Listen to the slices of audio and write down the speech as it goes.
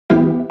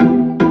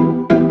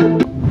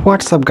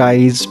What's up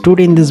guys,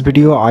 today in this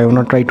video I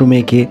wanna try to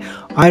make a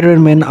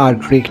Iron Man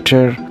arc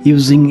reactor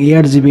using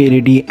ARGB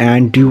LED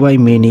and DUI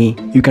mini.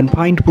 You can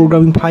find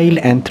programming file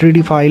and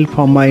 3D file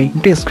from my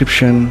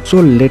description. So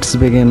let's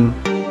begin.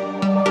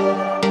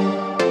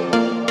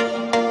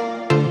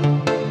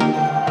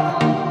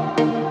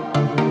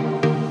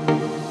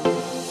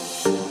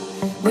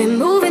 We're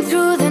moving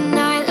through the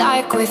night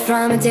like we're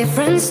from a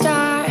different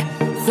star,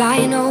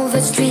 flying over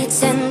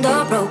streets and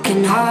our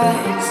broken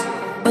hearts.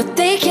 But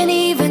they can't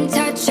even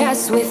touch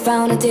us, we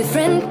found a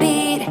different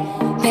beat.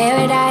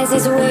 Paradise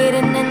is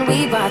waiting and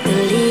we bought the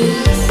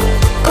leads.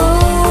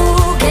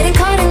 Ooh, getting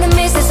caught in the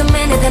mist, there's so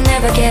many that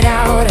never get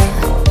out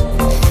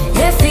of.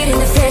 They're feeding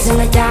the fears and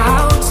the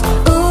doubts.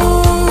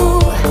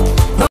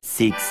 Ooh.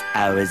 6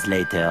 hours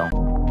later.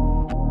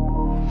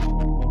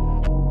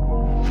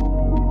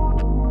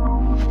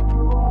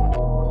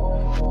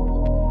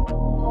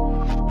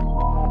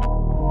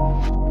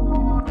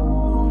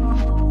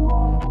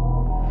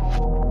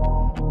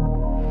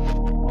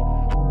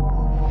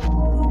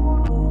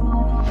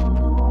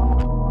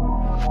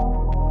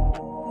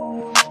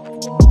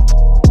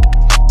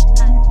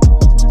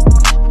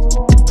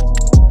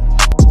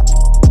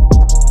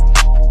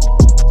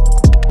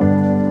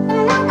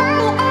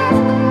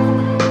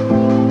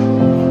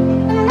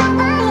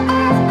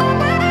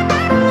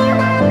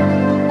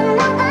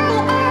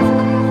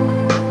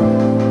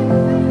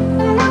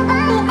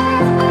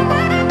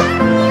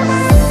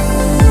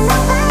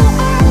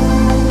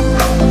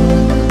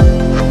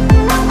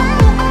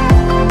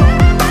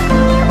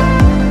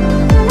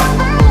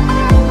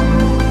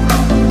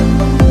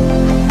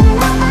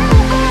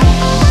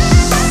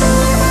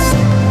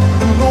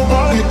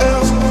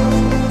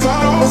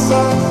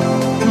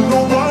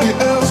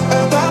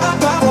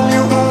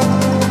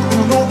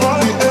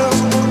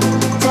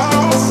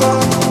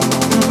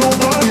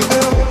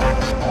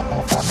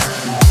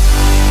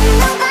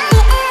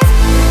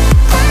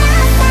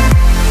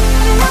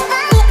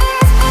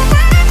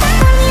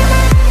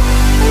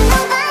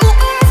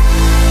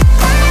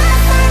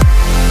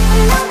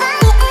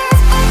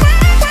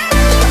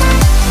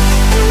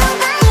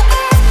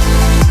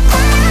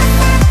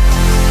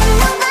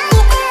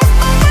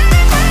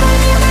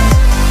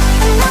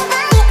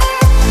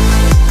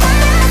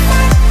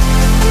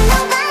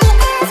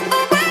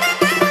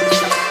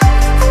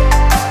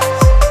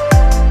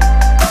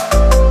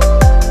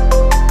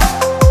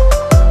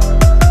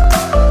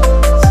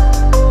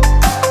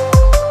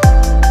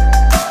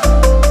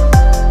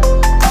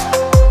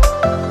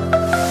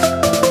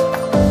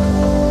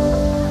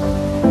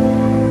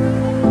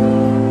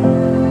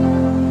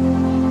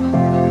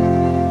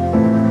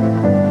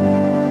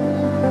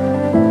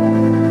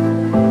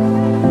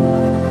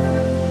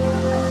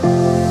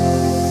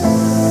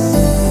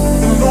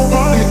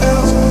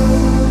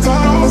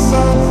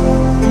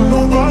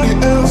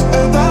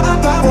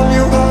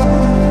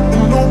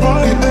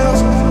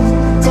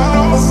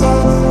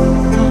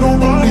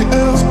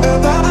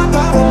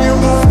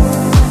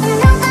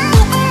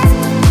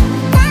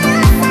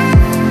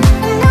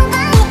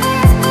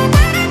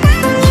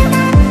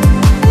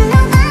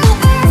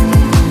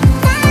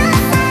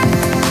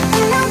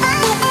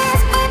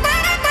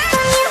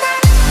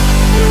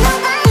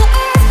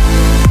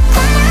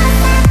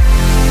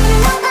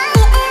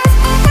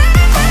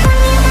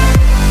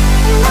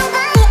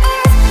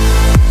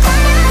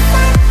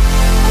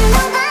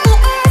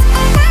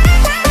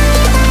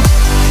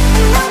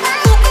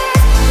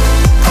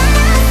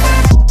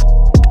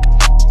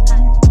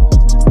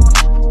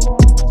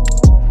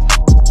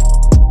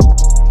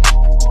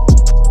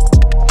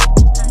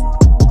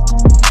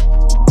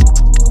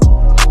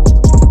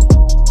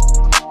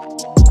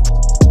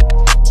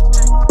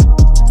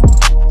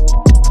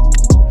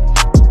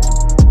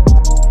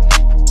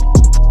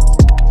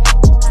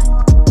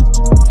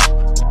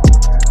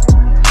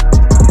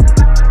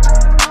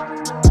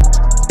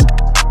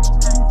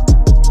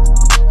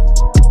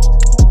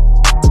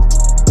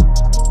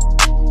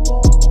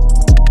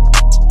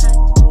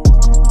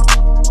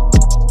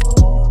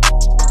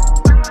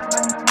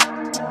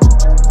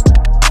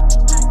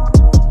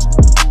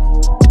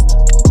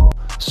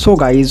 So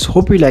guys,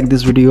 hope you like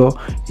this video.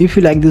 If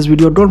you like this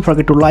video, don't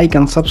forget to like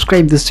and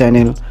subscribe this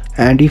channel.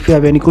 And if you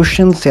have any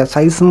questions or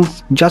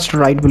suggestions, just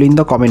write below in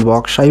the comment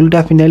box. I will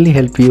definitely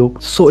help you.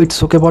 So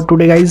it's okay for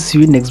today guys. See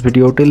you in next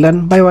video. Till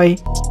then, bye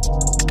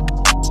bye.